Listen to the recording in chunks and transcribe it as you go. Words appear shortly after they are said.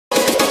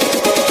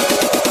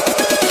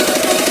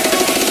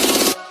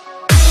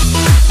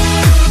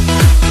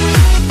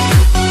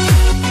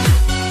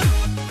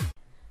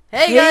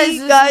Hey guys,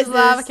 this is this is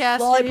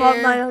Lavacaster here.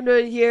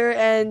 LOLIPOP900 here,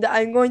 and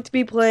I'm going to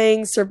be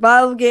playing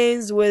survival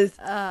games with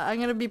I'm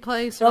gonna be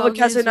playing survival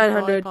games Lavacaster with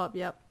 900. LOLIPOP.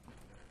 Yep.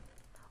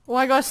 Oh,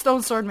 I got a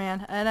stone sword,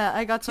 man, and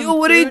I got some. Yo,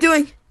 what are you food.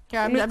 doing? Here,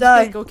 I'm gonna just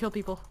die. gonna go kill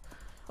people.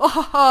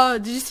 Oh,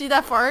 did you see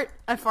that fart?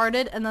 I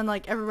farted, and then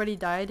like everybody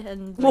died,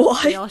 and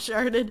like, they all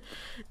sharded.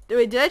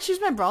 Wait, did I choose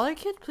my brawler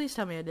kid? Please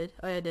tell me I did.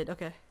 Oh, yeah, I did.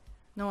 Okay.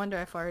 No wonder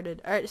I farted.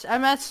 All right, so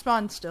I'm at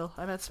spawn still.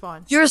 I'm at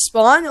spawn. You're a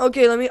spawn?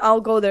 Okay,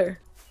 I'll go there.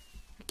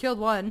 I killed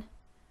one.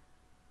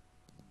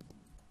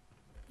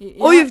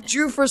 Oh, you've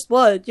drew first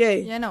blood.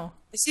 Yay. Yeah, I know.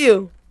 I see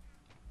you.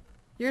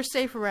 You're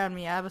safe around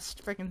me. I have a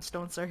freaking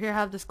stone sword. Here,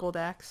 have this gold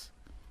axe.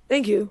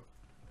 Thank you.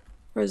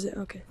 Where is it?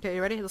 Okay. Okay,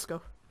 you ready? Let's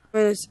go.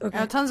 Okay. I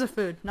have tons of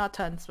food. Not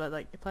tons, but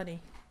like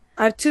plenty.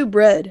 I have 2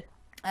 bread.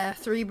 I have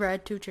 3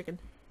 bread, 2 chicken.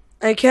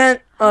 I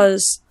can't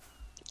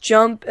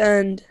jump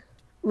and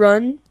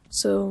run,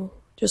 so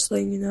just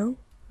letting you know.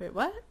 Wait,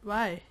 what?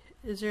 Why?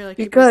 Is there like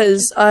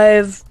because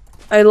I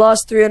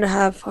lost 3.5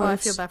 hearts. Oh, I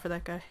feel bad for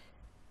that guy.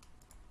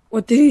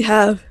 What did he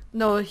have?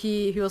 No,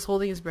 he was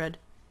holding his bread.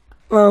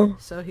 Oh.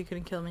 So he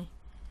couldn't kill me.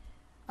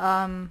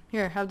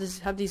 Here, have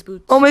these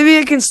boots. Oh, maybe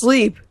I can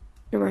sleep.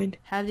 Never mind.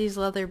 Have these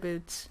leather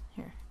boots.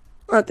 Here.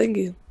 Oh, thank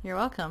you. You're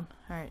welcome.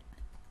 Alright.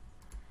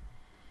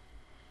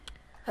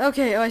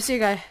 Okay, oh, I see a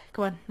guy.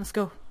 Come on, let's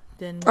go.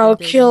 I'll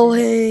kill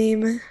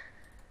him.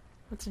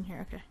 What's in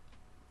here? Okay.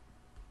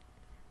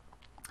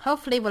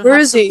 Hopefully we'll Where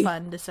have is some he?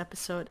 fun this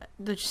episode.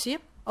 Did you see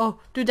him? Oh,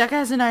 dude, that guy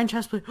has an iron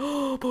chestplate.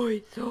 Oh,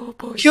 boys. Oh,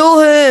 boys. Kill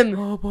him.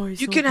 Oh,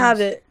 boys. You oh, can boys. have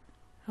it.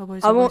 Oh,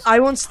 boys. I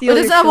won't steal Oh,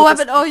 he your doesn't have a kill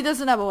weapon. this Oh, he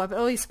doesn't have a weapon.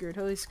 Oh, he's screwed.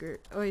 Oh, he's screwed.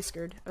 Oh, he's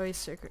screwed. Oh, he's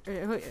screwed.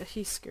 Oh,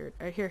 he's screwed.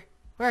 Alright, here.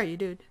 Where are you,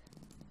 dude?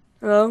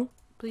 Hello?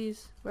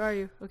 Please. Where are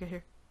you? Okay,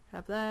 here.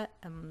 Have that.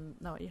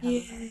 No, you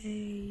have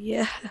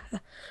Yeah.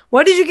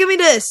 Why did you give me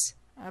this?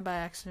 by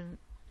accident.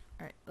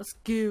 Alright, let's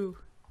go.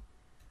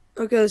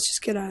 Okay, let's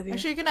just get out of here.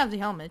 Actually, you can have the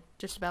helmet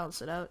just to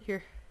balance it out.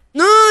 Here.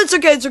 No, it's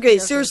okay. It's okay. Okay,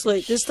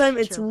 Seriously, this time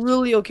it's chill,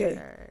 really okay.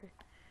 Alright.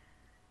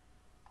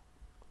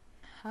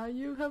 How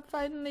you have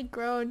finally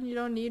grown. You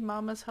don't need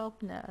mama's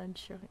help now. I'm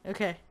joking.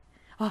 Okay.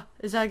 Oh,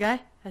 is that a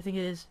guy? I think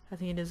it is. I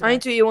think it is. I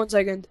need to eat 1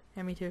 second.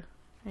 Yeah, me too.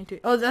 Me too.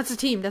 Oh, that's a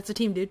team. That's a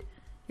team, dude.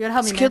 You gotta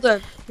help me, Let's man. kill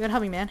them. You gotta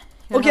help me, man.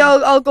 Okay,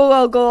 I'll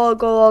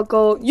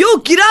go. Yo,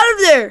 get out of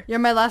there! You're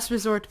my last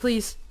resort,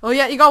 please. Oh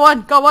yeah, you got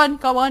one. Got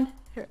one.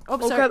 Here. Oh,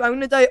 Oh sorry. crap, I'm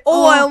gonna die.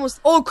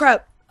 Oh,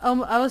 crap.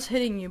 I was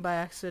hitting you by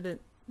accident,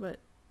 but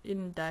you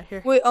didn't die.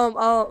 Here. Wait,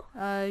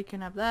 You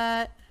can have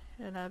that,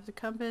 and I have the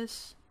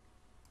compass.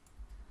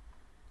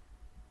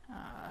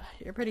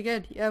 You're pretty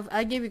good.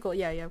 I gave you gold.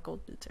 Yeah, you have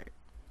gold boots. Right.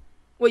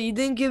 wait, you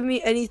didn't give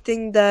me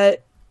anything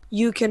that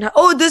you can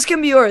oh, this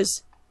can be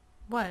yours.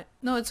 What?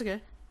 No, it's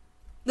okay.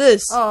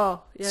 This.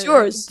 Oh, yeah. It's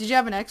yours. Did you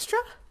have an extra?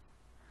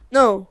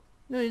 No.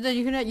 No, then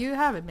you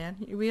have it, man.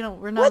 We're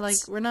What? not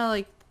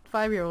like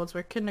 5-year-olds.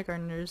 We're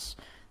kindergartners.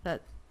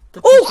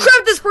 Oh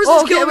crap, this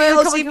person's killing me. wait,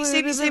 Oh, come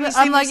save on, me.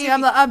 I'm lagging.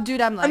 I'm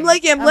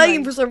lagging. I'm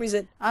lagging for some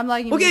reason. I'm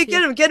lagging. Okay, with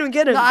you. get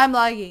him. No, I'm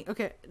lagging.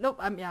 Okay. Nope.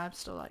 I'm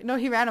still lagging. No,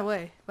 he ran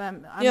away, but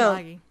I'm Yeah.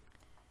 lagging.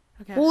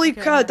 Okay. Holy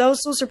okay, crap, that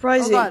was so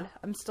surprising. Oh god,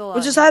 I'm still lagging.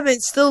 What just happened?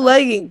 It's still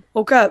lagging.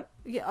 Oh crap.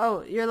 Yeah,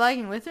 oh, you're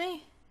lagging with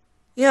me?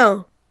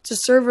 Yeah. It's a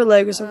server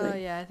lag or Oh,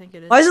 something. yeah, I think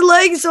it is. Why is it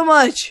lagging so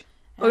much?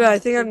 Yeah, Okay, I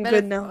think I'm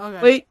better- good now. oh,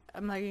 god, Wait,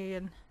 I'm lagging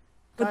again.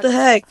 what God. the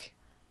heck?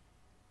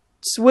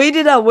 Just wait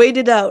it out.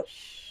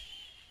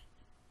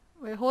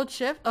 Wait, hold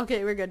shift.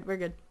 Okay, we're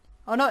good.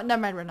 Oh no,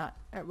 never mind, we're not.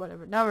 Alright,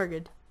 whatever. Now we're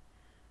good.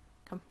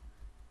 Come.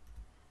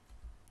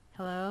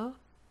 Hello?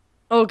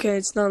 Okay,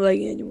 it's not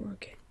lagging anymore.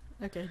 Okay.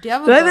 Okay. Do you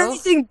have a Do I bow? have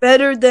anything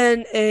better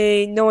than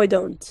a... No, I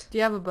don't. Do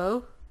you have a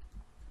bow?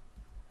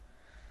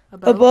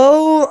 A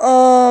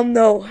bow?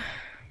 No.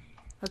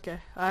 Okay.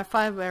 I have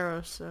 5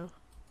 arrows, so.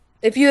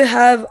 If you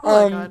have,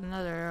 Oh, I got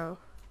another arrow.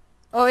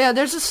 Oh yeah,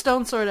 there's a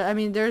stone sword. I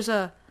mean, there's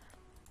a.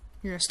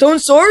 Here. stone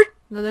sword?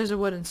 No, there's a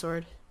wooden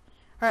sword.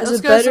 Alright, Is let's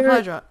it go to better?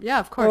 supply drop. Yeah,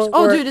 of course. it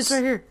Oh, dude, works? it's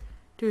right here.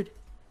 Dude.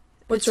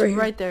 What's it's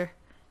right here? there.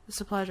 The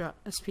supply drop.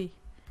 SP.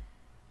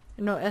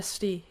 No,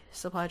 SD.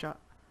 Supply drop.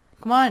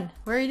 Come on.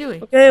 Where are you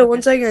doing? Okay,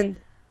 1 second.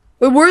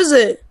 Wait, where is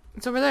it?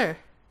 It's over there.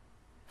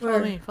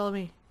 Where? Follow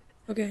me.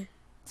 Okay.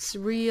 It's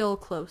real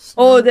close.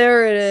 Oh,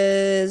 there it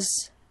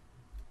is.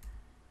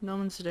 No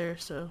one's there,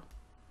 so.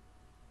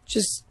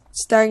 Just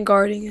stand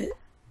guarding it.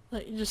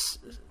 Like, just.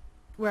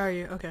 Where are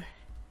you? Okay.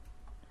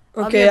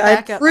 I'll be Okay, a I'm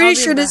backup. pretty I'll be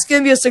sure a this is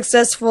gonna be a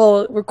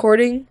successful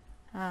recording.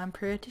 I'm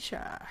pretty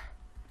sure.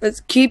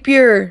 Let's keep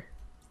your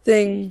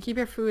thing. Keep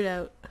your food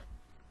out.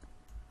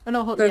 Oh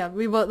no, hold, But- yeah,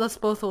 let's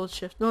both hold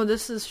shift. No,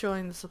 this is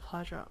showing the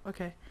supply drop.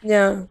 Okay.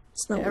 Yeah,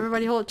 it's not. Yeah,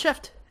 everybody hold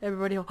shift.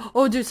 Everybody hold.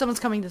 Oh, dude, someone's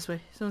coming this way.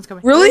 Someone's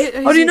coming. Really?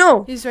 Oh, How do you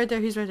know? He's right there.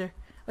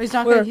 Oh, he's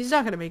not Where? gonna. He's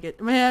not gonna make it.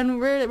 Man,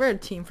 we're a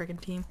team,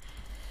 freaking team.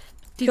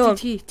 Kill him.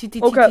 T.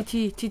 Oh, crap.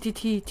 T.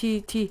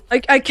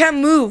 I can't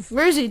move.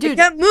 Where is he, dude?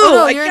 can't move. Oh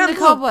no, I you're can't in the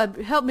move. cobweb.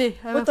 Help me.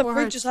 I What have the 4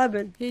 frick hearts. just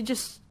happened? He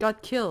just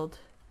got killed.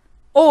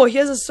 Oh, he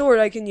has a sword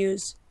I can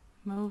use.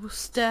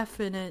 Most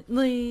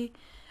definitely.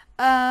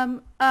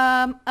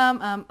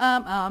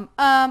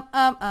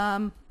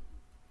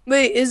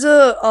 Wait, is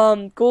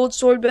a gold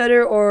sword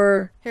better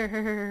or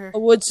Here. a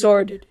wood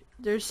sword? Dude.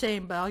 They're the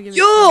same, but I'll give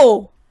you.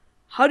 Yo!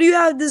 How do you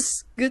have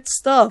this good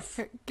stuff?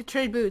 Here,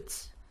 trade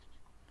boots.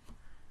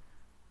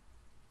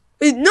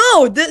 Wait,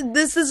 no!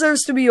 This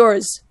deserves to be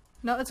yours.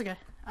 No, it's okay.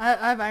 I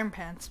have iron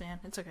pants, man.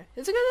 It's okay.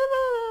 It's okay.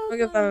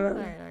 Okay, fine.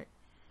 Alright.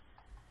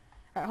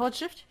 Alright, hold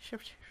shift.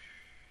 Shift.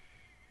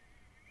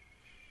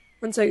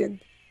 1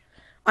 second.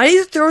 I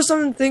need to throw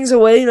some things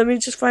away. Let me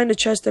just find a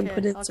chest and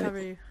put it I'll inside.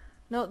 cover you.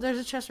 No, there's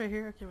a chest right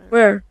here. Okay, whatever.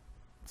 Where?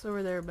 It's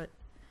over there, but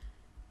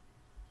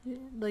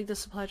like the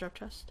supply drop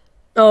chest.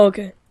 Oh,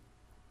 okay.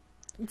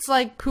 It's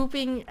like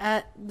pooping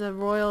at the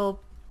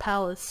royal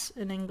palace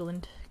in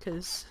England,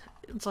 because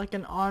it's like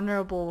an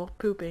honorable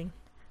pooping.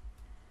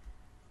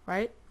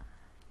 Right?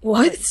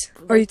 What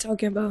are you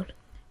talking about?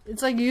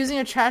 It's like using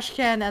a trash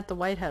can at the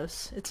White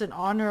House. It's an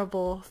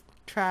honorable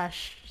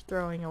trash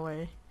throwing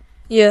away.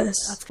 Yes.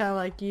 That's kind of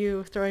like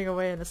you throwing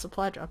away in a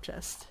supply drop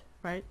chest,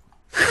 right?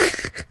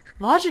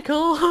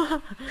 Logical.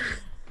 Let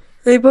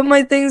me put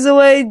my things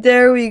away.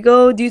 There we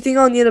go. Do you think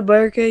I'll need a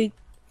barricade?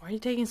 Why are you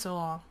taking so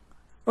long?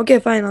 Okay,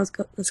 fine. Let's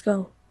go. Let's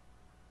go.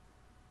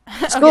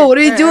 Let's go. What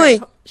are you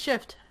doing?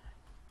 Shift.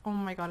 Oh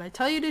my god! I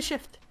tell you to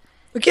shift.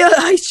 Okay, I'm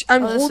this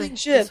holding way,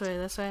 shift.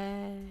 This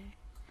way.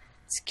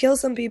 Let's kill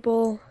some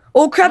people.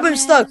 Oh crap! I'm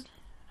stuck.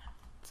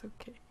 It's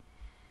okay.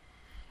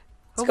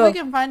 Let's Hope go. we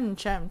can find an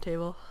enchantment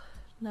table.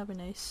 That'd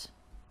be nice.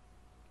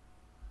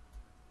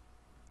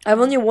 I have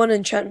only one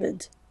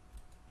enchantment.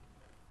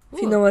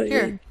 If you know what I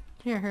mean.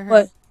 Here.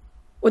 What?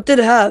 What did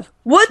it have?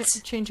 What?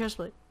 Chain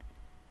chestplate.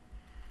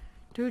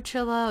 Dude,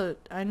 chill out.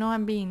 I know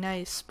I'm being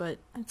nice, but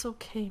it's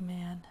okay,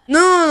 man.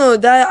 No.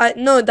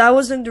 That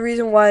wasn't the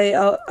reason why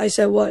I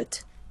said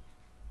what.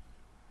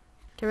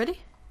 Okay, ready?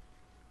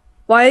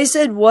 Why I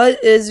said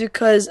what is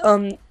because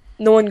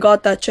no one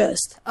got that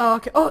chest. Oh,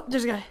 okay. Oh,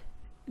 there's a guy.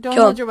 Don't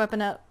Kill hold him. your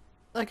weapon out.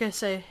 Like I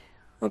say,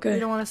 Okay. we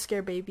don't want to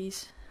scare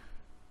babies.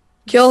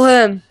 Kill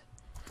him.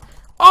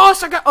 Oh,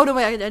 sorry. Oh no,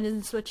 wait, I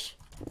didn't switch.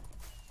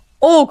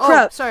 Oh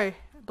crap. Oh, sorry.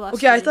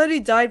 Okay, I thought he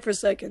died for a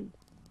second.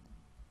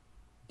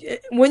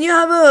 When you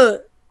have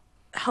a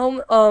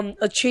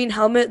a chain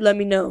helmet, let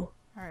me know.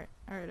 Alright.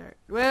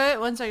 Wait,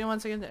 1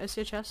 second. I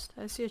see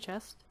a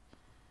chest.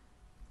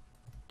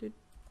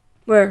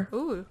 Where?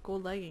 Ooh,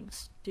 gold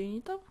leggings. Do you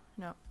need them?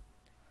 No.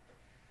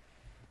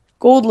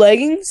 Gold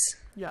leggings?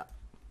 Yeah.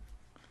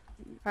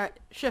 Alright,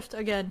 shift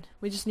again.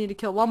 We just need to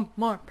kill one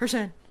more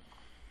person.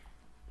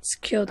 Let's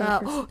kill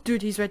that person. Oh,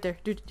 dude, he's right there.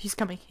 Dude, he's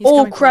coming.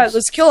 Oh crap,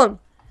 let's kill him.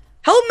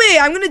 Help me,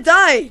 I'm gonna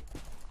die.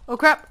 Oh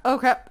crap. I'm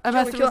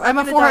at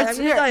 4 hearts.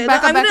 Here, I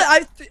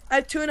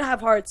have 2.5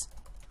 hearts.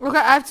 Okay,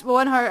 I have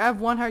 1 heart. I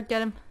have 1 heart.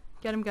 Get him,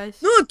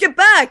 guys. No, get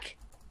back.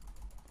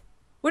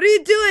 What are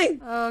you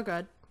doing? Oh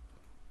god.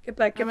 Get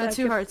back. I'm at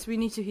 2 hearts. We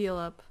need to heal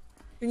up.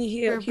 We need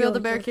heal. Here, build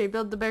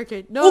the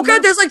barricade. No. Oh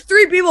god, there's like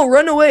 3 people.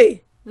 Run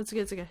away. It's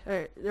okay.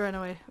 Alright, run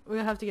away. We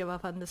have to give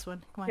up on this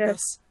one. Come on,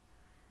 yes.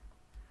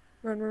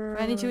 go. Run.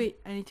 I need to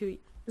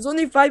eat. There's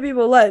only 5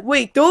 people left.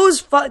 Wait, those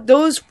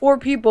 4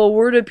 people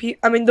were the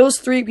those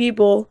 3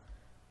 people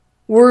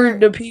were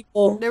the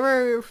people. There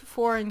were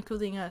 4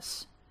 including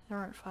us. There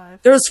weren't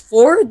 5. There's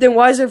 4? Then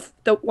why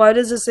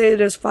does it say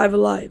there's 5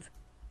 alive?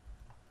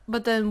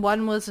 But then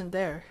 1 wasn't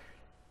there.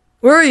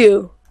 Where are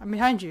you? I'm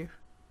behind you.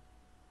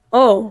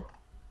 Oh.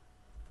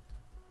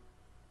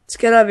 Let's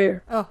get out of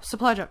here. Oh,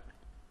 supply drop.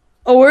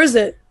 Oh, where is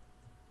it?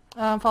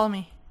 Follow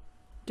me.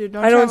 Dude,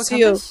 I don't see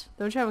you.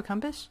 Don't you have a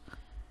compass?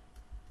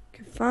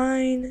 Okay,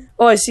 fine.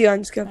 Oh, I see you. I'm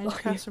just gonna I just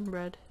follow you. got some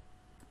bread.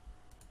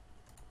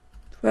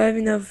 Do I have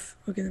enough?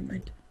 Okay, never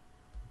mind.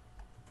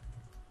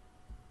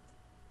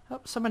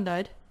 Oh, someone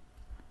died.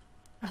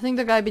 I think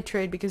the guy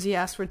betrayed because he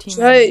asked for team.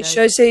 Should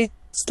I say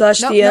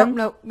 /DM?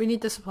 No. We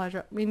need the supply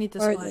drop.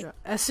 Drop.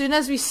 As soon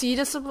as we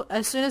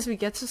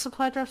get to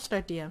supply drop,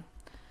 start DM.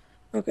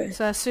 Okay.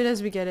 So as soon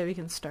as we get it, we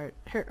can start.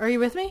 Here, are you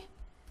with me?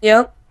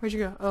 Yeah. Where'd you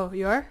go? Oh,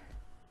 you are?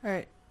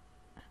 Alright.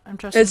 I'm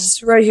trusting you.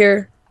 It's right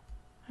here.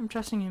 I'm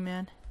trusting you,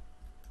 man.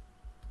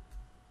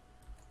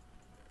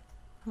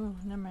 Oh,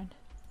 never mind.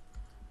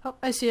 Oh,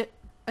 I see it.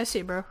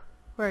 Bro.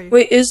 Where are you?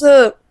 Wait, is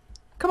the...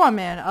 Come on,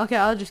 man. Okay,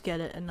 I'll just get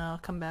it and I'll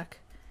come back.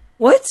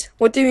 What?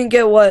 What do you mean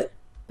get what?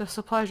 The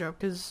supply drop,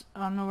 because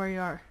I don't know where you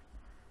are.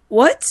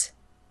 What?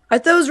 I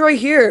thought it was right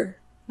here.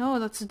 No,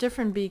 that's a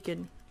different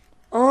beacon.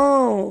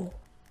 Oh.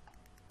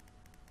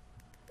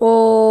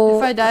 Well...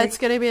 If I die, it's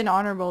gonna be an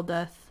honorable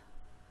death.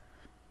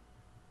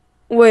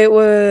 Wait.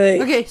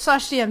 Okay,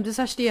 /DM. Just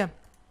 /DM.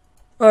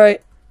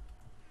 Alright.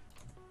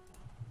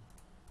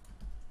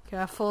 Okay, I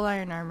have full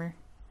iron armor.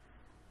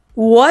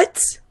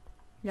 What?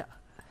 Yeah.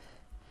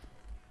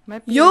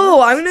 Might be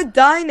Yo, I'm gonna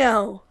die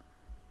now.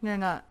 You're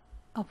not.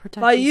 I'll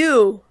protect By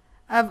you.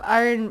 I have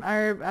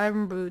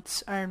iron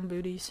boots, iron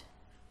booties.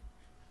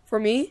 For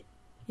me?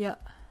 Yeah.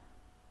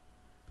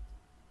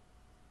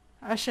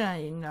 I shouldn't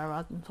have eaten that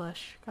rotten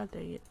flesh. God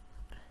dang it.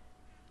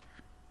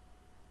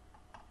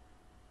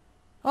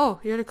 Oh,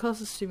 you're the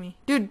closest to me.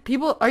 Dude,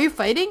 people, are you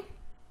fighting?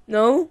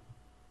 No?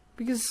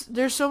 Because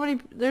there's so many,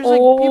 there's like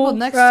people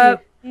next to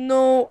you.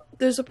 No,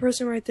 there's a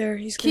person right there.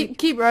 He's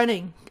keep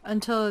running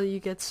until you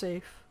get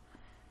safe.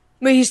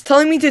 Wait, he's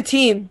telling me to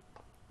team.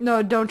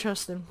 No, don't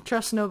trust him.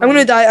 Trust nobody. I'm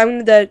gonna die. I'm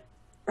gonna die.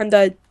 I'm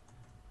dead.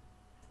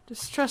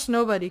 Just trust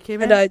nobody, okay,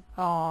 man? I died.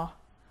 Aw.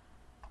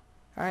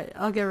 Alright,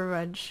 I'll get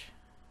revenge.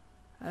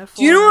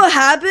 Do you know what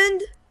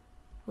happened?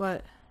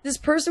 What? This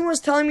person was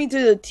telling me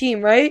to the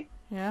team, right?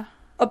 Yeah.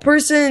 A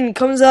person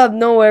comes out of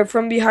nowhere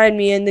from behind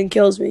me and then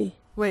kills me.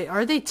 Wait,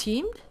 are they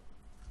teamed?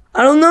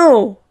 I don't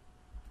know.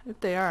 If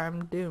they are,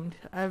 I'm doomed.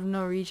 I have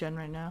no regen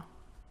right now.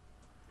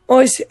 Oh,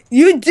 I see.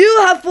 You do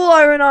have full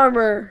iron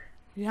armor.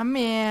 Yeah,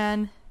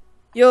 man.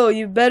 Yo,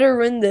 you better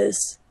win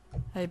this.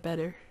 I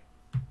better.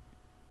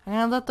 I'm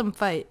gonna let them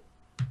fight.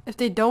 If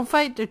they don't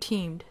fight, they're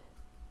teamed.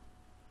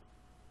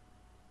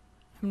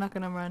 I'm not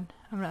gonna run.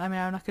 I'm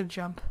not gonna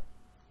jump.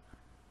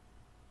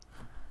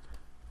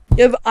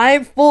 Yeah, but I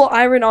have full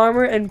iron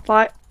armor and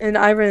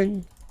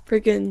iron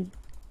freaking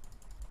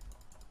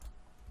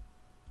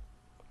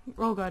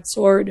Oh god.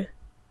 sword.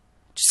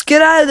 Just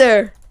get out of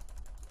there.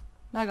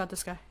 I got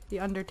this guy. The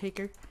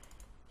Undertaker.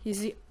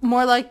 He's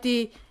more like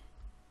the...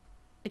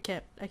 I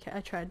can't.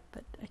 I tried,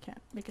 but I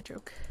can't make a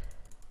joke.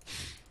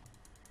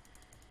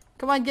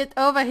 Come on, get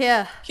over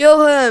here.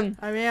 Kill him.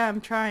 I'm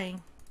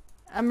trying.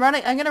 I'm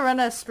gonna run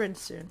a sprint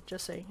soon,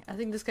 just saying. I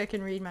think this guy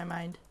can read my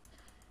mind.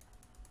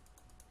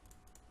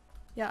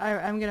 Yeah,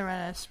 I'm gonna run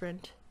a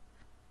sprint.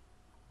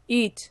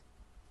 Eat.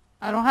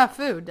 I don't have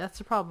food, that's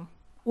the problem.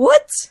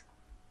 What?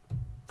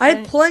 I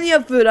had plenty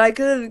of food. I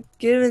could have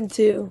given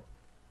to.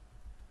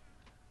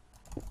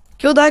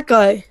 Kill that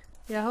guy.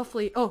 Yeah,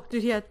 hopefully. Oh,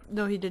 dude,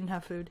 no, he didn't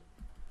have food.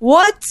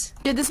 What?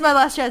 Okay, this is my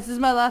last chance. This is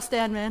my last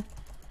stand, man.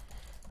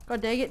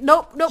 God dang it.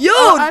 Nope. Yo,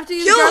 oh, I have to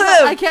use kill ground him.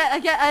 pound. I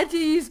can't. I have to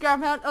use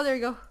ground pound. Oh, there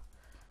you go.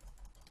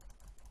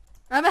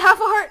 I'm at half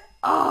a heart.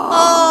 Oh.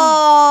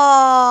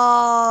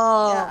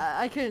 Yeah,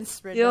 I couldn't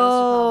sprint.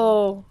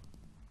 Yo.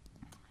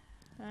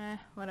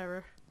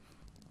 Whatever.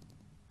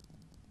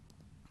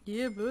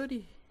 Yeah,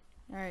 buddy.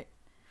 Alright.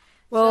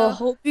 Well,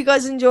 hope you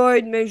guys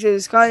enjoyed. Make sure to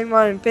subscribe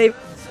and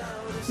favorite.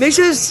 Make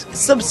sure to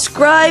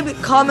subscribe,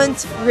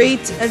 comment,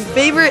 rate, and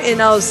favorite,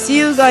 and I'll see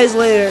you guys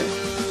later.